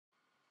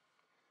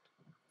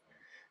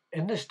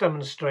In this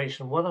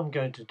demonstration, what I'm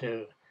going to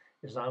do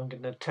is I'm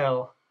going to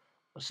tell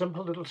a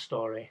simple little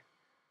story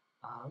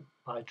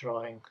by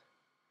drawing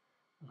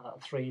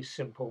three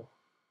simple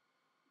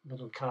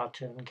little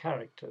cartoon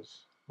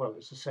characters. Well,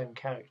 it's the same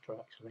character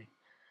actually.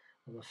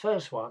 And the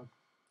first one,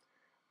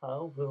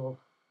 we'll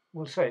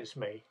say it's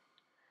me,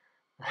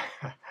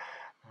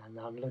 and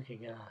I'm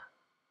looking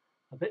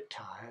a bit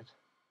tired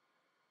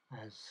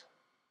as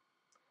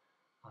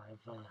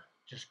I've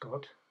just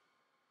got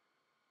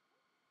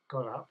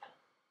up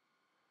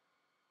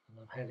and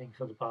I'm heading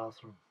for the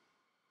bathroom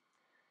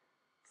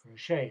for a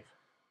shave.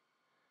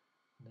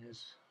 And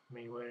there's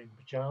me wearing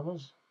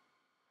pajamas.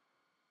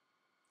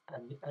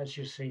 And as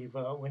you see,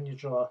 when you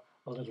draw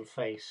a little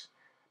face,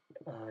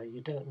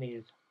 you don't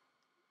need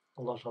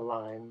a lot of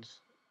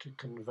lines to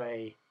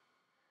convey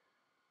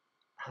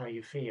how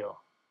you feel.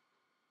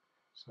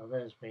 So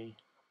there's me,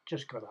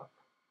 just got up.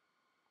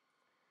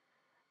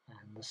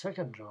 And the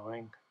second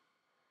drawing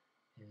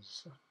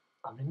is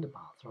I'm in the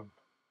bathroom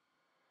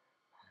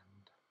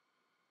and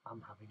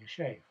I'm having a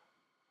shave.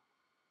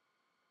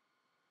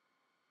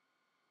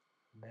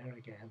 And there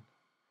again,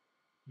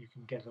 you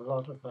can get a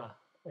lot of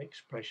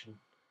expression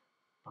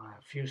by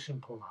a few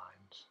simple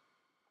lines.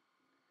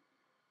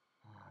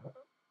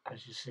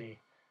 As you see,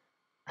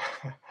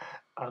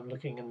 I'm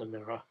looking in the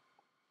mirror,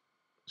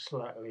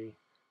 slightly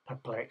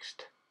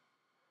perplexed,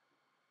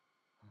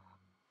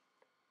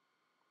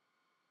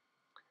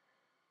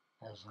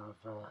 as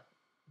I've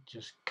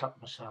just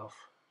cut myself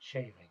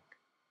shaving.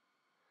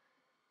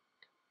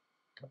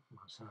 Cut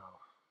myself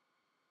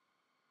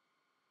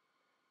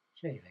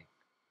shaving.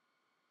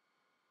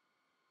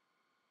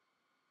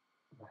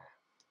 There.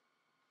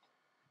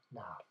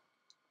 Now,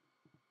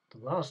 the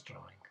last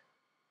drawing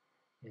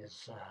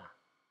is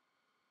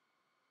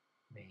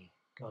me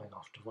going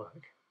off to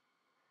work,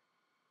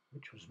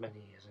 which was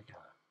many years ago,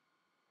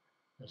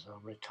 as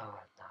I'm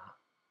retired now,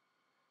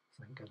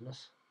 thank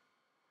goodness.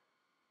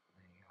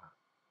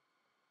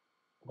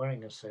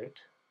 Wearing a suit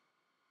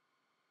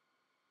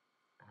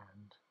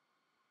and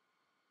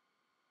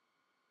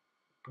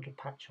put a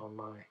patch on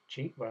my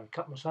cheek where I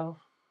cut myself.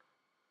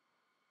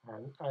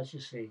 And as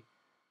you see,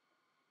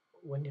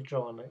 when you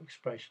draw an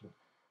expression,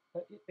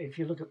 if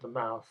you look at the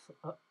mouth,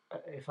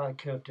 if I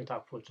curved it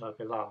upwards, I'd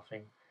be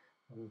laughing,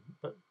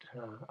 but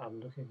I'm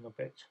looking a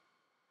bit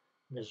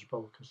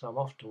miserable because I'm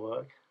off to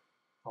work.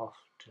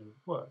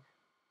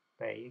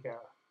 There you go.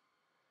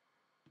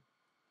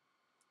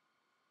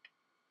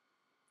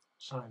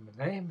 Sign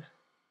my name.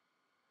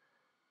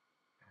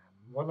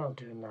 And what I'll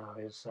do now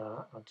is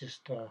I'll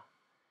just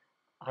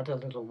add a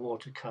little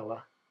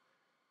watercolor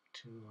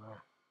to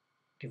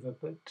give a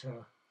bit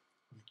of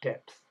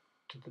depth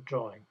to the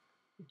drawing.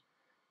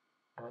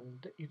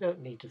 And you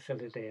don't need to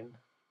fill it in,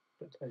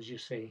 but as you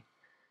see,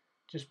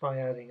 just by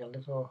adding a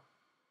little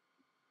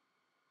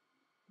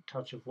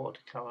touch of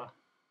watercolor,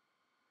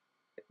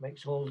 it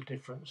makes all the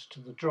difference to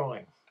the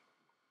drawing.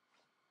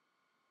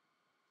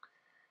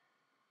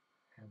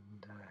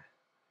 And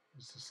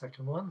here's the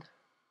second one.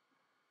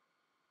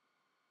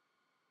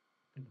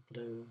 Bit of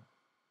blue,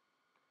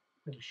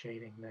 bit of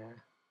shading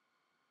there.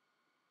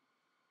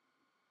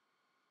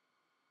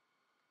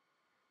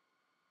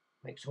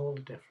 Makes all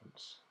the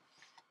difference.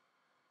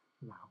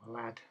 Now we'll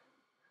add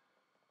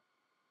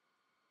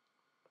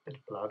a bit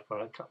of blood where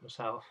I cut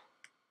myself.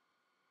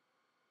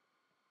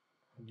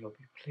 And you'll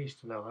be pleased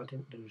to know I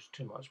didn't lose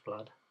too much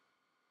blood.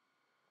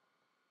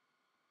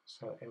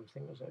 So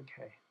everything was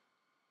okay.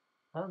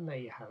 And there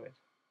you have it.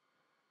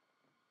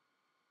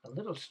 A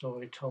little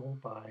story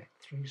told by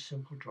three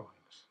simple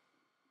drawings.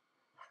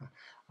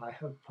 I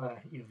hope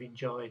you've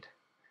enjoyed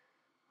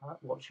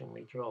watching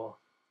me draw.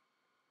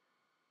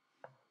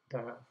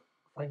 And,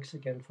 thanks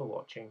again for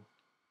watching.